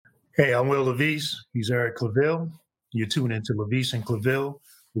Hey, I'm Will Levis. He's Eric Claville. You're tuned into Levis and Claville,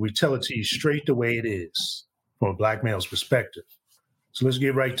 where we tell it to you straight the way it is from a black male's perspective. So let's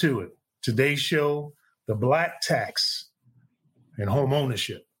get right to it. Today's show, the black tax and home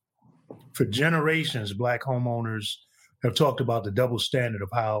ownership. For generations, black homeowners have talked about the double standard of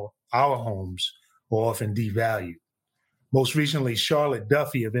how our homes are often devalued. Most recently, Charlotte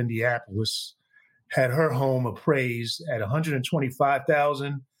Duffy of Indianapolis had her home appraised at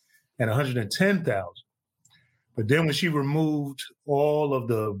 $125,000 and $110,000. But then when she removed all of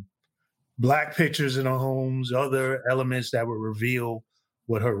the black pictures in her homes, other elements that would reveal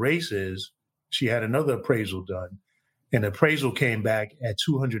what her race is, she had another appraisal done. And the appraisal came back at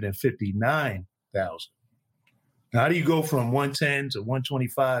 $259,000. Now, how do you go from 110 to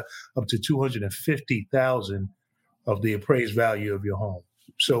 125 up to 250,000 of the appraised value of your home?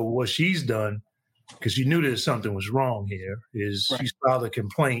 So what she's done, because she knew that something was wrong here, is she's filed a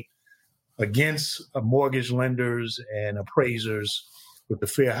complaint against mortgage lenders and appraisers with the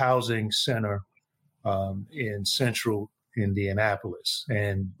Fair Housing Center in central Indianapolis.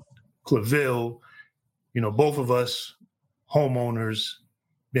 And Claville, both of us homeowners,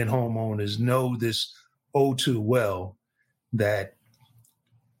 been homeowners, know this oh too well, that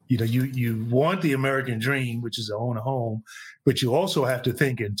you want the American dream, which is to own a home, but you also have to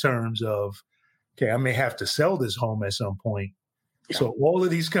think in terms of, okay, I may have to sell this home at some point. Yeah. So all of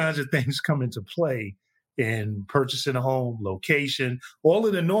these kinds of things come into play in purchasing a home, location, all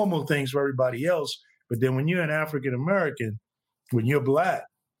of the normal things for everybody else. But then when you're an African American, when you're black,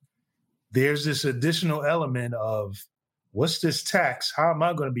 there's this additional element of, what's this tax? How am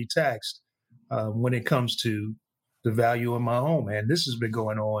I going to be taxed when it comes to the value of my home? And this has been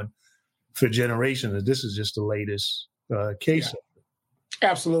going on for generations. This is just the latest case. Yeah.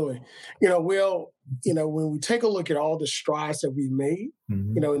 Absolutely. Will, when we take a look at all the strides that we've made,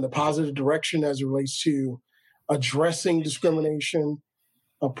 in the positive direction as it relates to addressing discrimination,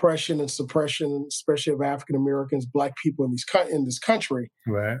 oppression, and suppression, especially of African Americans, Black people in this country,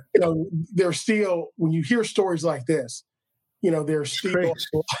 right? There's still, when you hear stories like this, there's still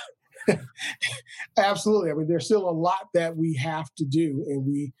absolutely. I mean, there's still a lot that we have to do, and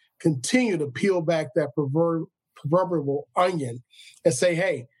we continue to peel back that proverbial onion and say,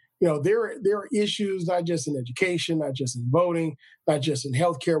 hey, there are issues not just in education, not just in voting, not just in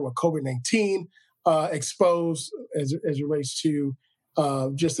healthcare, what COVID-19 exposed as it relates to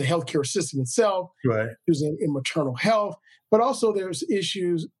just the healthcare system itself, right? Issues in maternal health, but also there's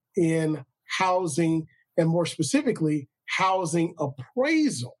issues in housing, and more specifically, housing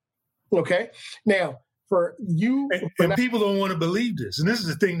appraisal. Okay, now for you, and people don't want to believe this, and this is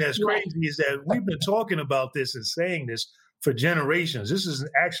the thing that's crazy, is that we've been talking about this and saying this for generations. This is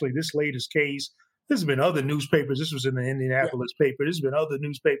actually this latest case. There's been other newspapers. This was in the Indianapolis paper. There's been other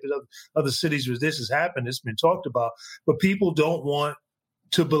newspapers, other cities where this has happened. It's been talked about, but people don't want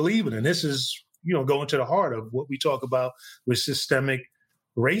to believe it. And this is, going to the heart of what we talk about with systemic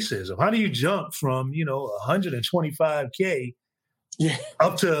racism. How do you jump from, 125K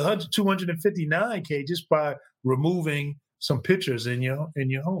up to 259K just by removing some pictures in your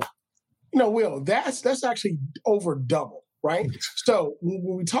home? Will, that's actually over double, right? So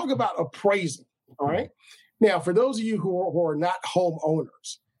when we talk about appraisal, all right. Now, for those of you who are not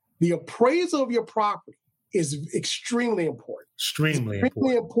homeowners, the appraisal of your property is extremely important. Extremely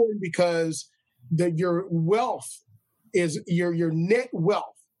important because your wealth is your net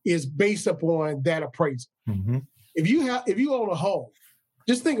wealth is based upon that appraisal. Mm-hmm. If you own a home,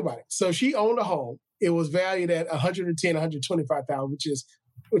 just think about it. So she owned a home. It was valued at $110,000, $125,000,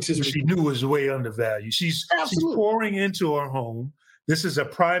 which is she knew was way undervalued. She's pouring into her home. This is a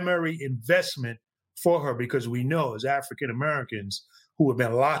primary investment for her, because we know as African Americans who have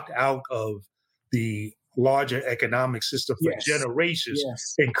been locked out of the larger economic system for generations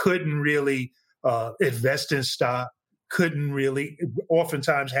and couldn't really invest in stock,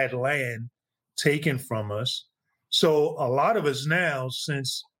 oftentimes had land taken from us. So a lot of us now,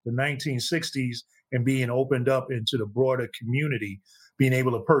 since the 1960s and being opened up into the broader community, being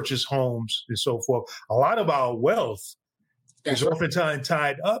able to purchase homes and so forth, a lot of our wealth is oftentimes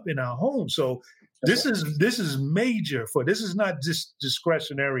tied up in our homes. So this is major this is not just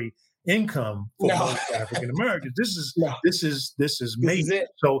discretionary income for most African Americans. This is major.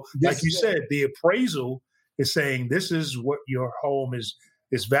 So like you said, the appraisal is saying this is what your home is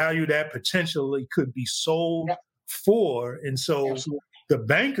valued at, potentially could be sold for. And so the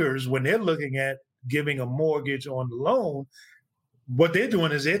bankers, when they're looking at giving a mortgage on the loan, what they're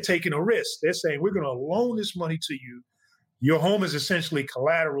doing is they're taking a risk. They're saying, we're going to loan this money to you. Your home is essentially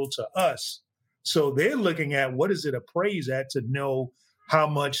collateral to us. So they're looking at what is it appraised at to know how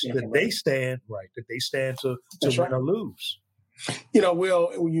much that they stand to win or lose.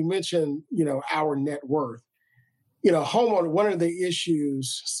 Will, when you mentioned, our net worth, homeowner, one of the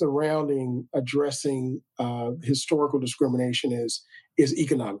issues surrounding addressing historical discrimination is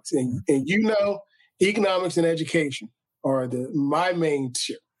economics. And economics and education are my main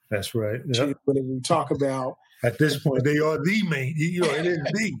two. That's right. Yep. When we talk about, at this point, they are the main. It is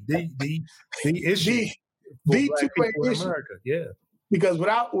the issue. The two main issues. America. Yeah. Because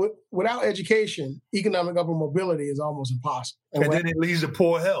without education, economic upward mobility is almost impossible. And then it leads to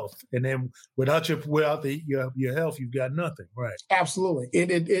poor health. And then without your health, you've got nothing. Right. Absolutely.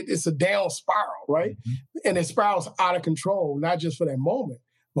 It's a down spiral, right? Mm-hmm. And it spirals out of control, not just for that moment,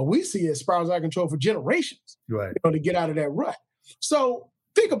 but we see it spirals out of control for generations. Right. To get out of that rut. So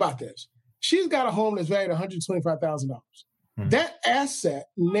think about this. She's got a home that's valued $125,000. Mm-hmm. That asset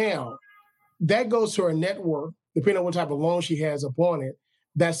now, that goes to her net worth, depending on what type of loan she has upon it,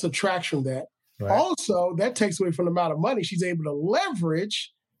 that subtracts from that. Right. Also, that takes away from the amount of money she's able to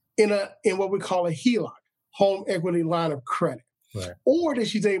leverage in what we call a HELOC, home equity line of credit. Right. Or that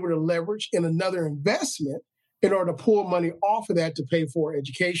she's able to leverage in another investment in order to pull money off of that to pay for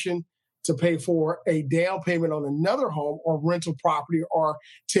education, to pay for a down payment on another home or rental property, or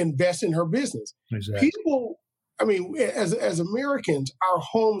to invest in her business. Exactly. People, as Americans, our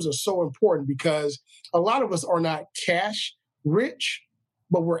homes are so important because a lot of us are not cash rich,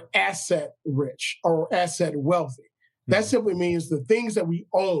 but we're asset rich or asset wealthy. Mm-hmm. That simply means the things that we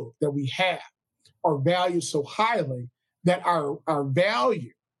own, that we have, are valued so highly that our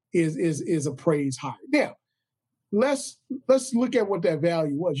value is appraised high. Now, let's look at what that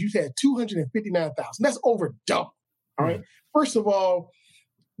value was. You said $259,000. That's over double. All right. First of all,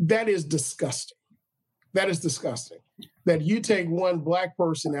 that is disgusting. That is disgusting. That you take one black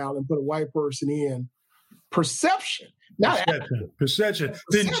person out and put a white person in. Perception. Perception.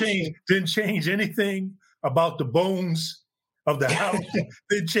 Didn't change anything about the bones of the house.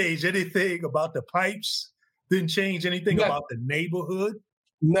 Didn't change anything about the pipes. Didn't change anything about the neighborhood.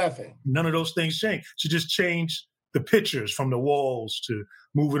 Nothing. None of those things changed. She just changed the pictures from the walls to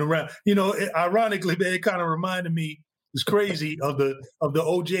moving around. Ironically, man, it kind of reminded me, it's crazy, of the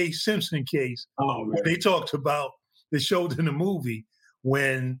O.J. Simpson case. Oh, man. They showed in the movie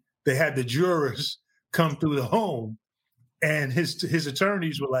when they had the jurors come through the home, and his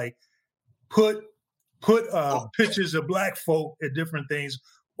attorneys were like, put pictures of black folk and different things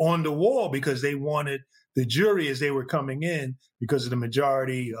on the wall because they wanted the jury, as they were coming in, because of the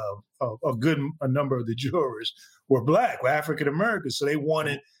majority of a number of the jurors were black, were African Americans. So they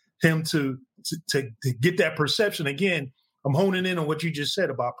wanted him to get that perception. Again, I'm honing in on what you just said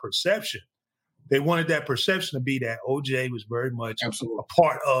about perception. They wanted that perception to be that OJ was very much a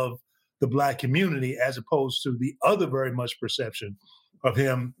part of the black community, as opposed to the other very much perception of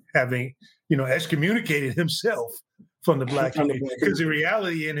him having, excommunicated himself from the black community. Because the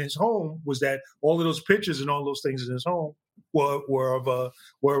reality in his home was that all of those pictures and all those things in his home were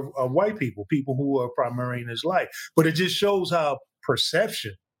of white people who were primary in his life. But it just shows how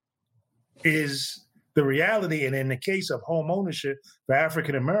perception is the reality. And in the case of home ownership for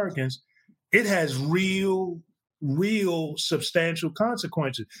African Americans, it has real substantial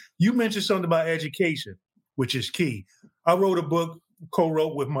consequences. You mentioned something about education, which is key. I wrote a book,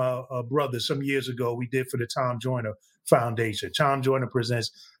 co-wrote with my brother some years ago. We did for the Tom Joyner Foundation. Tom Joyner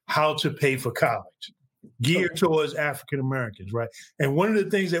presents How to Pay for College, geared towards African Americans, right? And one of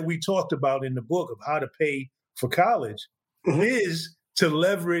the things that we talked about in the book of how to pay for college is to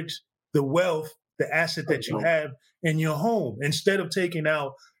leverage the wealth, the asset that you have in your home, instead of taking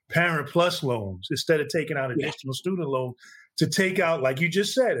out Parent Plus loans, instead of taking out additional student loans, to take out, like you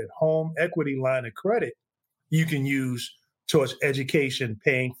just said, a home equity line of credit you can use towards education,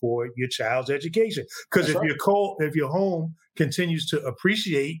 paying for your child's education. Because if your home continues to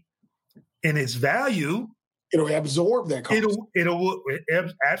appreciate in its value, it'll absorb that cost. It'll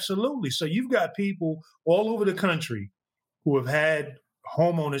absolutely. So you've got people all over the country who have had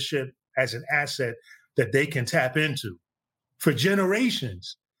home ownership as an asset that they can tap into for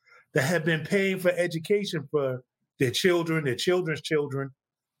generations, that have been paying for education for their children, their children's children,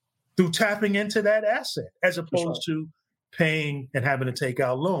 through tapping into that asset, as opposed to paying and having to take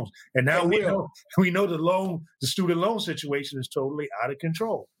out loans. And now we know the student loan situation is totally out of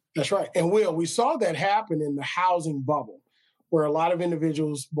control. That's right. And we saw that happen in the housing bubble, where a lot of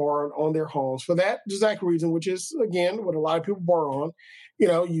individuals borrowed on their homes for that exact reason, which is, again, what a lot of people borrow on.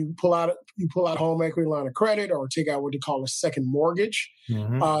 You pull out home equity line of credit, or take out what they call a second mortgage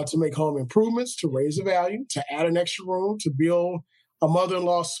to make home improvements, to raise the value, to add an extra room, to build a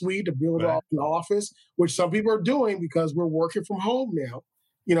mother-in-law suite to build Right. off an office, which some people are doing because we're working from home now.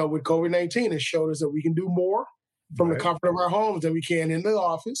 With COVID-19, it showed us that we can do more from the Right. comfort of our homes than we can in the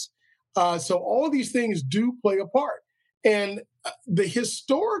office. So all of these things do play a part. And the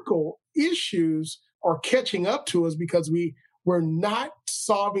historical issues are catching up to us because we're not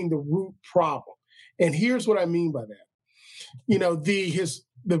solving the root problem. And here's what I mean by that.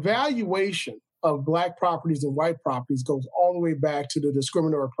 The valuation of Black properties and white properties goes all the way back to the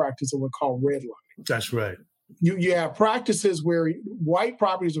discriminatory practice of what we call redlining. That's right. You have practices where white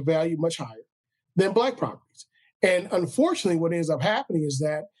properties are valued much higher than Black properties. And unfortunately, what ends up happening is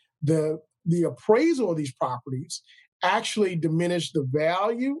that the appraisal of these properties actually diminish the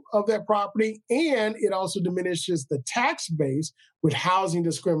value of that property, and it also diminishes the tax base with housing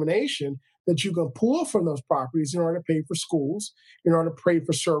discrimination that you can pull from those properties in order to pay for schools, in order to pay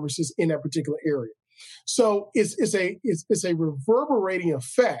for services in that particular area. So it's a reverberating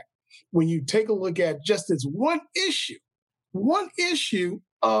effect when you take a look at just this one issue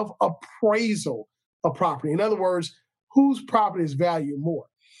of appraisal of property. In other words, whose property is valued more.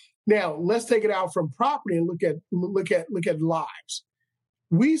 Now, let's take it out from property and look at lives.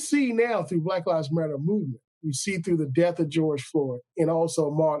 We see now through Black Lives Matter movement, we see through the death of George Floyd and also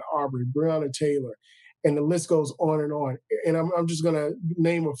Ahmaud Arbery, Breonna Taylor, and the list goes on and on. And I'm just going to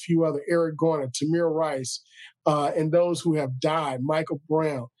name a few other: Eric Garner, Tamir Rice, and those who have died, Michael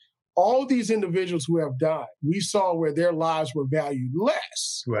Brown. All these individuals who have died, we saw where their lives were valued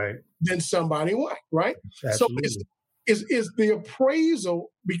less than somebody white, right? Absolutely. So is the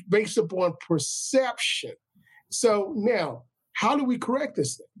appraisal based upon perception. So now, how do we correct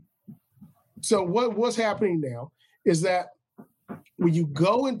this thing? So what's happening now is that when you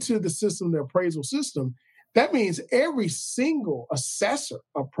go into the system, the appraisal system, that means every single assessor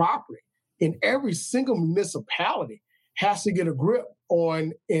of property in every single municipality has to get a grip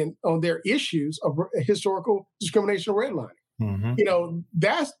on their issues of historical discrimination or redlining. Mm-hmm.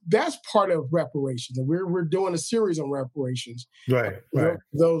 That's part of reparations, and we're doing a series on reparations. Right.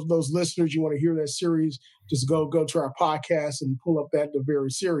 Those listeners, you want to hear that series, just go to our podcast and pull up the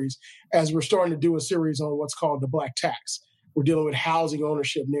very series, as we're starting to do a series on what's called the Black tax. We're dealing with housing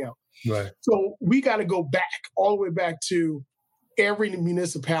ownership now. Right. So we got to go back, all the way back to every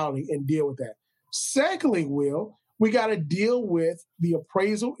municipality and deal with that. Secondly, Will, we got to deal with the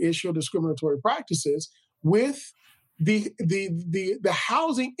appraisal issue of discriminatory practices with the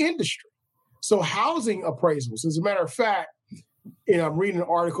housing industry. So housing appraisals, as a matter of fact, I'm reading an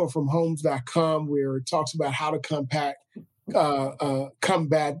article from homes.com where it talks about how to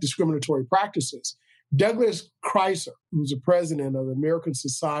combat discriminatory practices. Douglas Chrysler, who's the president of the American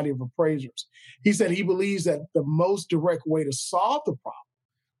Society of Appraisers, he said he believes that the most direct way to solve the problem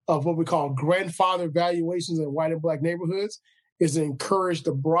of what we call grandfather valuations in white and Black neighborhoods is to encourage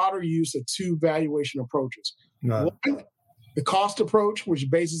the broader use of two valuation approaches. No. One, the cost approach,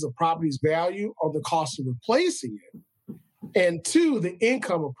 which bases a property's value on the cost of replacing it. And two, the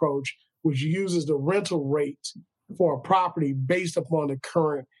income approach, which uses the rental rate for a property based upon the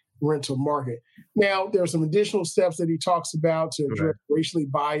current rental market. Now, there are some additional steps that he talks about to address racially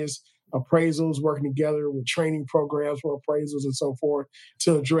biased appraisals, working together with training programs for appraisals and so forth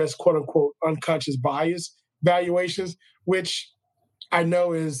to address quote unquote unconscious bias valuations, which I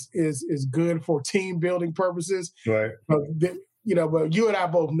know is good for team building purposes. Right. But you and I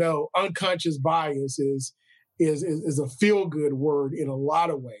both know unconscious bias is a feel-good word in a lot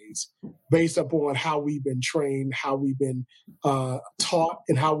of ways, based upon how we've been trained, how we've been taught,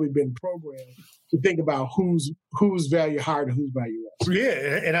 and how we've been programmed to think about whose value higher and whose value less.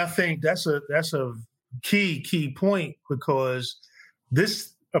 Yeah, and I think that's a key point, because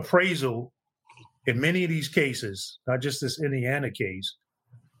this appraisal, in many of these cases, not just this Indiana case,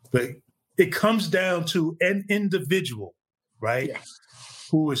 but it comes down to an individual, right,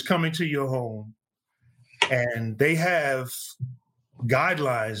 who is coming to your home, and they have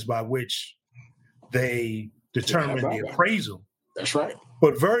guidelines by which they determine the appraisal. That's right.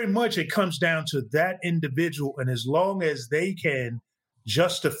 But very much it comes down to that individual, and as long as they can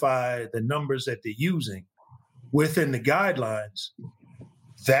justify the numbers that they're using within the guidelines,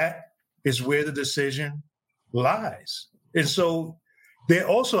 that is where the decision lies. And so there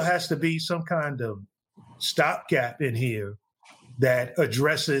also has to be some kind of stopgap in here that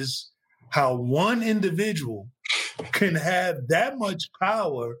addresses how one individual can have that much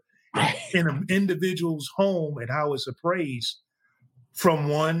power in an individual's home and how it's appraised from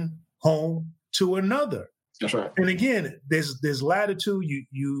one home to another. That's right. And again, there's latitude.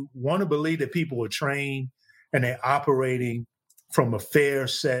 You want to believe that people are trained and they're operating from a fair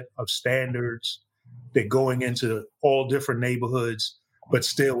set of standards They're going into all different neighborhoods, but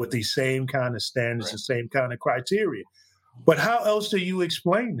still with these same kind of standards, Right. the same kind of criteria. But how else do you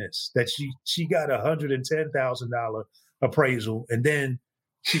explain this? That she got $110,000 appraisal, and then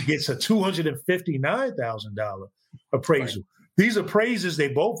she gets a $259,000 appraisal. Right. These appraisers, they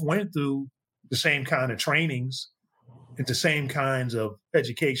both went through the same kind of trainings and the same kinds of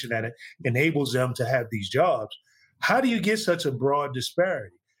education that enables them to have these jobs. How do you get such a broad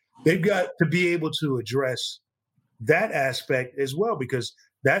disparity? They've got to be able to address that aspect as well, because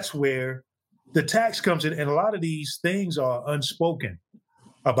that's where the tax comes in. And a lot of these things are unspoken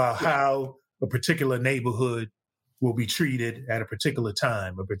about how a particular neighborhood will be treated at a particular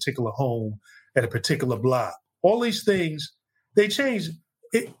time, a particular home, at a particular block. All these things, they change.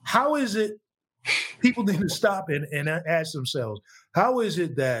 How is it, people need to stop and ask themselves, how is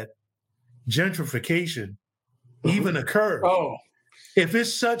it that gentrification even occurs? Oh. If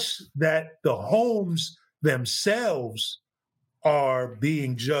it's such that the homes themselves are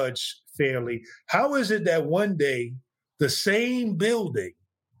being judged fairly, how is it that one day the same building,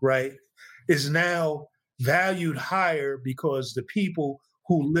 right, is now valued higher because the people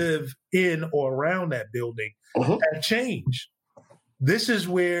who live in or around that building have changed? This is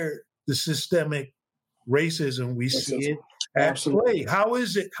where the systemic racism, we see it at play. How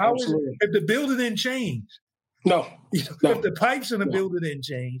is it if the building didn't change? No. If the pipes in the building didn't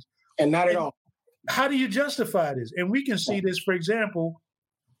change. And not at all. How do you justify this? And we can see this, for example,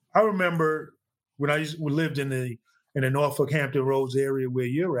 I remember when we lived in the Norfolk Hampton Roads area where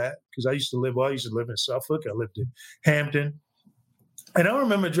you're at, because I used to live in Suffolk, I lived in Hampton. And I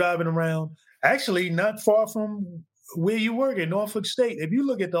remember driving around, actually not far from where you work in Norfolk State. If you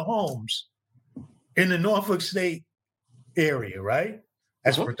look at the homes in the Norfolk State area, right,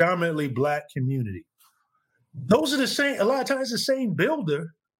 as a predominantly Black community, those are the same, a lot of times the same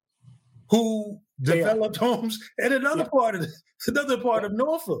builder who developed homes at another part of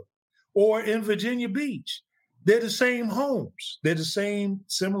Norfolk or in Virginia Beach. They're the same homes. They're the same,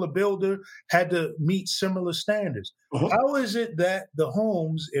 similar builder, had to meet similar standards. How is it that the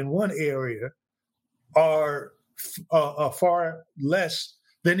homes in one area are far less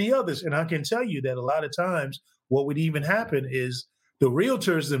than the others? And I can tell you that a lot of times what would even happen is the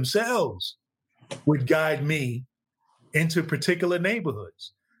realtors themselves would guide me into particular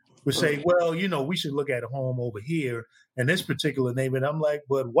neighborhoods. Would say, well, we should look at a home over here in this particular neighborhood. I'm like,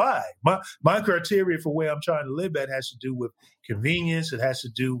 but why? My criteria for where I'm trying to live at has to do with convenience. It has to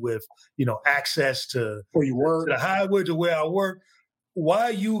do with, access to where you work, to the highway, to where I work. Why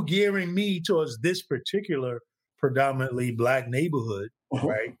are you gearing me towards this particular predominantly Black neighborhood,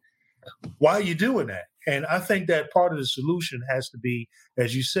 right? Why are you doing that? And I think that part of the solution has to be,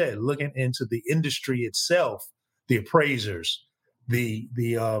 as you said, looking into the industry itself, the appraisers, the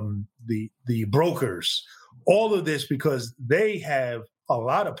brokers, all of this, because they have a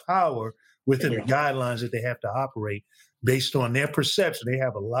lot of power within the guidelines that they have to operate based on their perception. They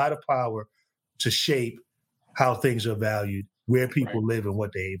have a lot of power to shape how things are valued, where people live, and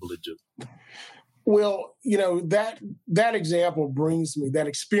what they're able to do. Well, that example brings me, that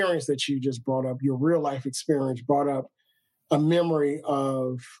experience that you just brought up, your real life experience brought up a memory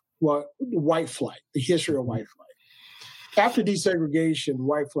of white flight, the history of white flight. After desegregation,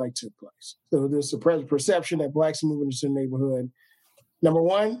 white flight took place. So there's a perception that Blacks moving into the neighborhood. The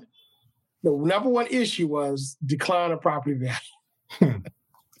number one issue was decline of property value.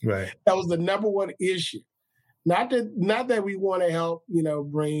 Right. That was the number one issue. Not that we want to help,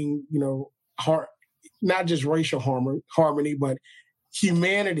 bring, not just racial harmony, but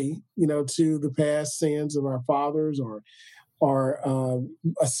humanity, to the past sins of our fathers or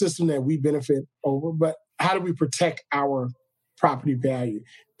a system that we benefit over. But how do we protect our property value?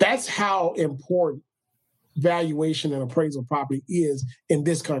 That's how important valuation and appraisal property is in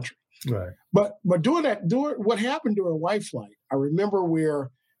this country. Right. But during what happened during white flight, I remember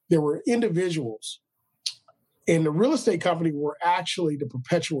where there were individuals, and the real estate company were actually the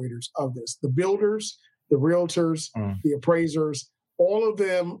perpetuators of this. The builders, the realtors, the appraisers, all of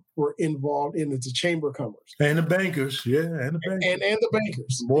them were involved in the chamber comers. And the bankers, and the bankers. And the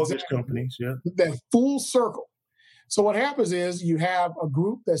bankers. Mortgage companies, That full circle. So what happens is you have a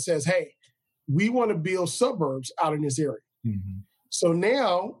group that says, hey, we want to build suburbs out in this area. Mm-hmm. So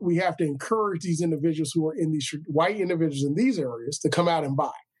now we have to encourage these individuals who are in these white individuals in these areas to come out and buy.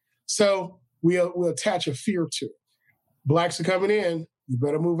 So we'll attach a fear to it. Blacks are coming in, you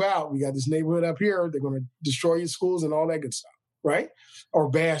better move out. We got this neighborhood up here. They're going to destroy your schools and all that good stuff, right? Or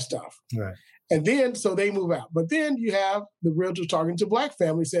bad stuff. Right. And then, so they move out. But then you have the realtors talking to Black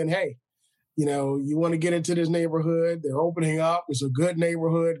families saying, hey, you want to get into this neighborhood. They're opening up. It's a good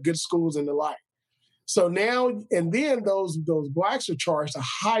neighborhood, good schools and the like. So now, and then those blacks are charged a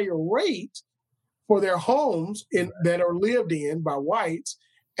higher rate for their homes that are lived in by whites,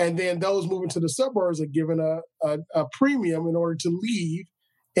 and then those moving to the suburbs are given a premium in order to leave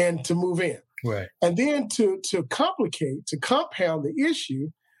and to move in. Right. And then to compound the issue,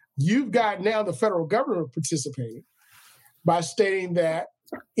 you've got now the federal government participating by stating that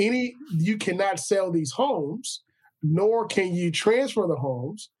you cannot sell these homes, nor can you transfer the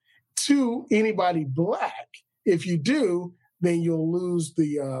homes to anybody black. If you do, then you'll lose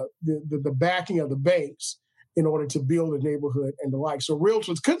the backing of the banks in order to build a neighborhood and the like. So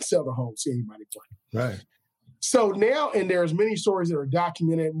realtors couldn't sell the homes to anybody black. Right. So now, and there's many stories that are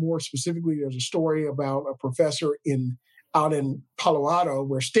documented. More specifically, there's a story about a professor out in Palo Alto,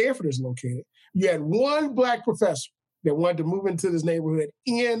 where Stanford is located. You had one black professor that wanted to move into this neighborhood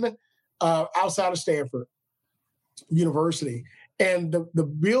outside of Stanford University, and the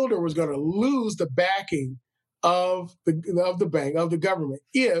builder was going to lose the backing of the bank, of the government,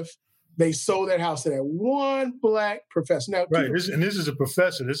 if they sold that house to that one black professor. Now, right, this is a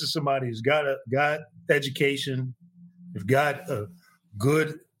professor. This is somebody who's got education, who's got a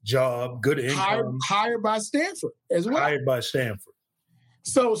good job, good income. Hired by Stanford as well. Hired by Stanford.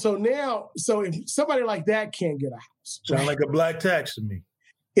 So if somebody like that can't get a house, sounds like a black tax to me.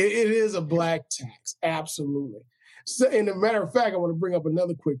 It is a black tax, absolutely. So, and a matter of fact, I want to bring up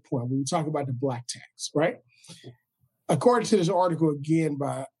another quick point when we talk about the black tax, right? According to this article, again,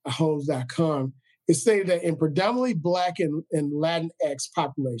 by Homes.com, it stated that in predominantly Black and Latinx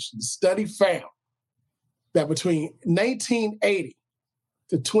populations, the study found that between 1980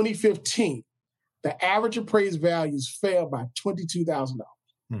 to 2015, the average appraised values fell by $22,000.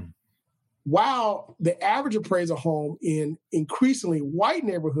 While the average appraisal home in increasingly white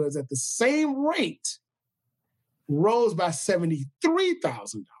neighborhoods at the same rate rose by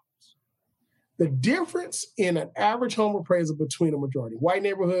 $73,000. The difference in an average home appraisal between a majority white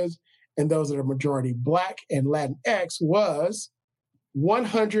neighborhoods and those that are majority Black and Latinx was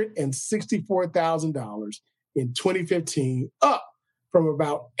 $164,000 in 2015, up from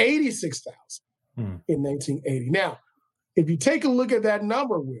about $86,000 in 1980. Now, if you take a look at that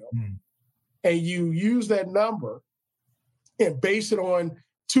number, Will, and you use that number and base it on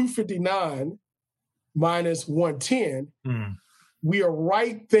 259 minus 110, we are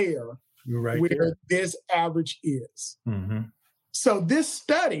right there. You're right where there. This average is. So this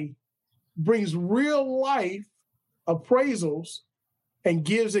study brings real life appraisals and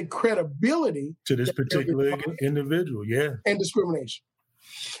gives it credibility to this particular individual, and discrimination.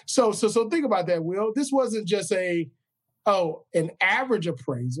 So think about that, Will. This wasn't just an average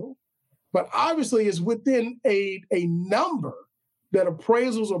appraisal, but obviously it's within a number that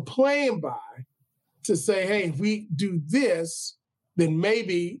appraisals are playing by to say, hey, if we do this, then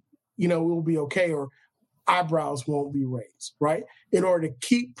maybe we'll be okay, or eyebrows won't be raised, right? In order to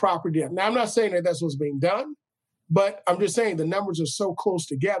keep property up. Now, I'm not saying that that's what's being done, but I'm just saying the numbers are so close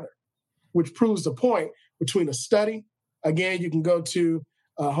together, which proves the point between a study. Again, you can go to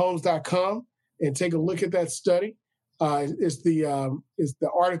Homes.com and take a look at that study. It's the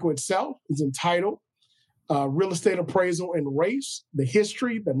article itself is entitled Real Estate Appraisal and Race, the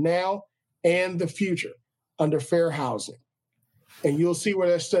History, the Now, and the Future under Fair Housing. And you'll see where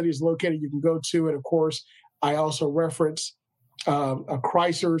that study is located. You can go to it. Of course, I also reference a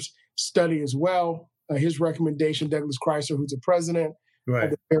Chrysler's study as well. His recommendation, Douglas Chrysler, who's the president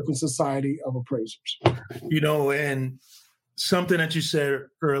of the American Society of Appraisers. And something that you said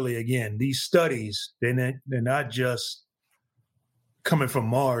earlier, again, these studies, they're not just coming from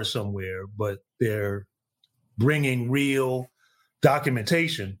Mars somewhere, but they're bringing real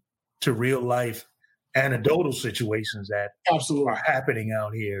documentation to real life anecdotal situations that absolutely are happening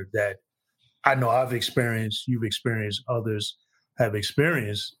out here that I know I've experienced, you've experienced, others have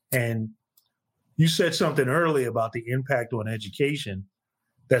experienced. And you said something earlier about the impact on education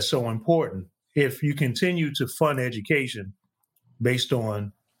that's so important. If you continue to fund education based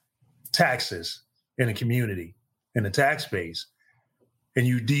on taxes in a community, in a tax base, and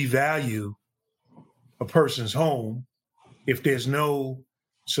you devalue a person's home, if there's no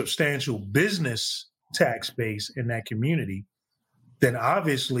substantial business tax base in that community, then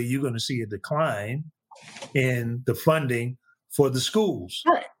obviously you're going to see a decline in the funding for the schools.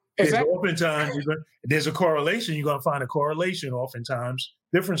 Right. Exactly. Oftentimes, there's a correlation. You're going to find a correlation oftentimes.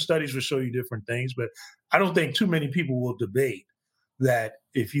 Different studies will show you different things, but I don't think too many people will debate that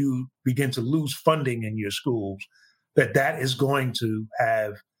if you begin to lose funding in your schools, that is going to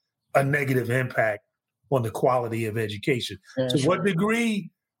have a negative impact on the quality of education. To what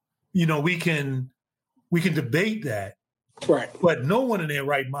degree, we can debate that, right? But no one in their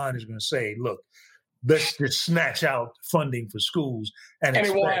right mind is going to say, look, let's just snatch out funding for schools and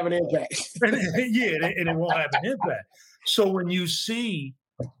it won't have an impact. and it won't have an impact. So when you see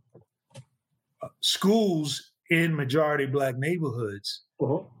schools in majority Black neighborhoods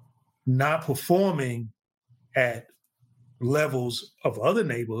not performing at levels of other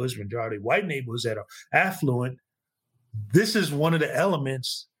neighborhoods, majority white neighborhoods that are affluent, this is one of the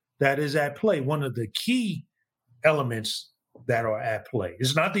elements that is at play, one of the key elements that are at play.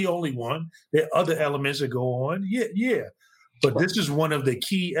 It's not the only one. There are other elements that go on. Yeah. But this is one of the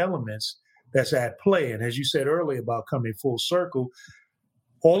key elements that's at play. And as you said earlier about coming full circle,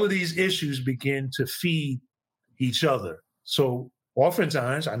 all of these issues begin to feed each other. So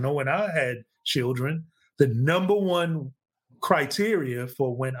oftentimes, I know when I had children, the number one criteria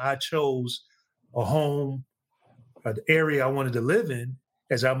for when I chose a home, an area I wanted to live in,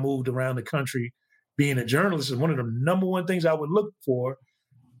 as I moved around the country being a journalist, is one of the number one things I would look for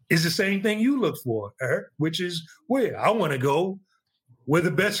is the same thing you look for, Eric, which is where I want to go, where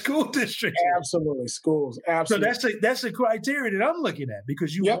the best school district is. Absolutely, schools. Absolutely. So that's the criteria that I'm looking at,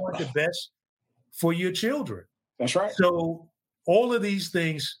 because you want the best for your children. That's right. So all of these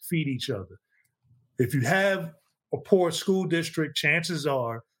things feed each other. If you have a poor school district, chances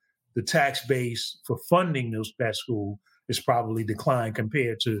are the tax base for funding that school is probably declined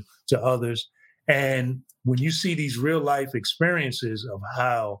compared to others. And when you see these real life experiences of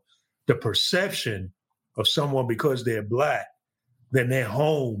how the perception of someone because they're Black, then their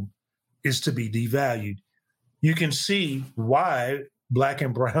home is to be devalued, you can see why Black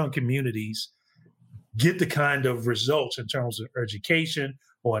and brown communities get the kind of results in terms of education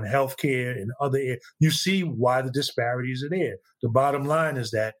or in healthcare and other areas. You see why the disparities are there. The bottom line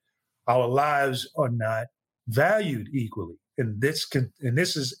is that our lives are not valued equally. And this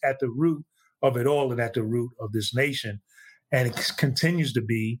is at the root of it all and at the root of this nation. And it continues to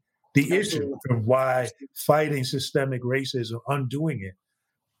be the issue of why fighting systemic racism, undoing it,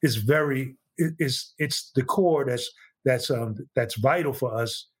 is it's the core that's vital for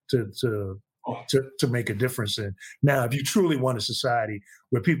us to make a difference in. Now, if you truly want a society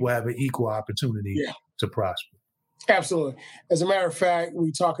where people have an equal opportunity to prosper. Absolutely. As a matter of fact,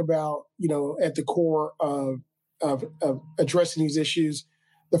 we talk about, at the core of addressing these issues,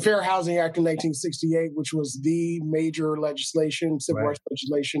 the Fair Housing Act of 1968, which was the major legislation, civil rights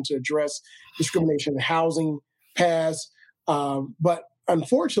legislation to address discrimination in housing, passed. But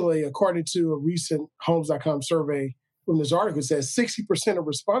unfortunately, according to a recent Homes.com survey from this article, it says 60% of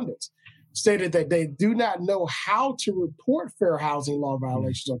respondents stated that they do not know how to report fair housing law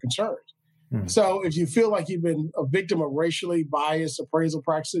violations or concerns. So if you feel like you've been a victim of racially biased appraisal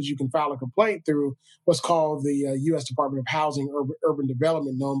practices, you can file a complaint through what's called the U.S. Department of Housing Urban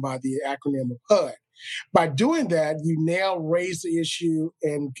Development, known by the acronym of HUD. By doing that, you now raise the issue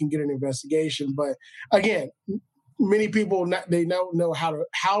and can get an investigation. But again, many people, they don't know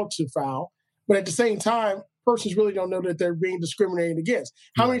how to file. But at the same time, persons really don't know that they're being discriminated against.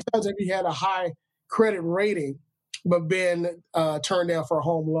 How many times have you had a high credit rating but been turned down for a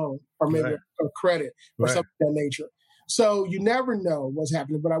home loan or maybe a credit or something of that nature? So you never know what's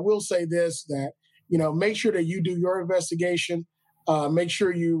happening. But I will say this, that, make sure that you do your investigation. Make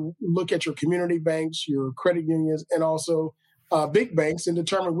sure you look at your community banks, your credit unions, and also big banks, and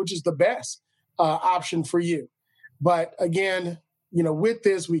determine which is the best option for you. But again, with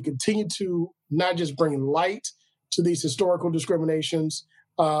this, we continue to not just bring light to these historical discriminations,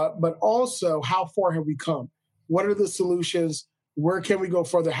 but also how far have we come? What are the solutions? Where can we go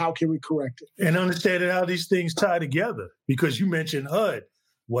further? How can we correct it? And understanding how these things tie together, because you mentioned HUD.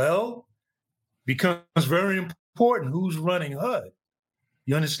 Well, becomes very important who's running HUD.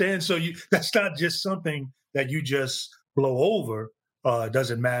 You understand? So that's not just something that you just blow over. It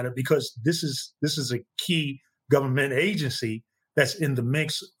doesn't matter, because this is a key government agency that's in the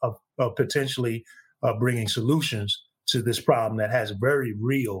mix of potentially bringing solutions to this problem that has very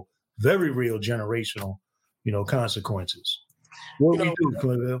real generational consequences. What do we do,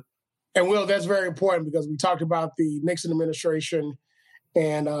 Cliville? And Will, that's very important, because we talked about the Nixon administration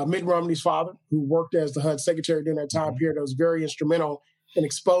and Mitt Romney's father, who worked as the HUD secretary during that time period, that was very instrumental in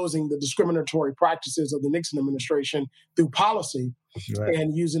exposing the discriminatory practices of the Nixon administration through policy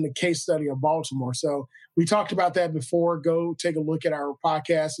and using the case study of Baltimore. So we talked about that before. Go take a look at our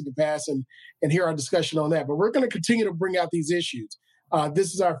podcast in the past and hear our discussion on that. But we're going to continue to bring out these issues.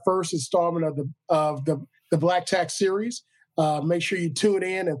 This is our first installment of the Black Tax series. Make sure you tune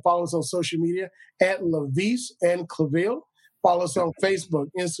in and follow us on social media at LaVise and Cliville. Follow us on Facebook,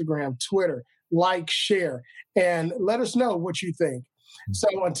 Instagram, Twitter. Like, share, and let us know what you think. So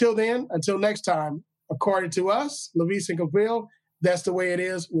until next time, according to us, LaVise and Cliville, that's the way it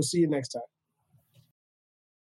is. We'll see you next time.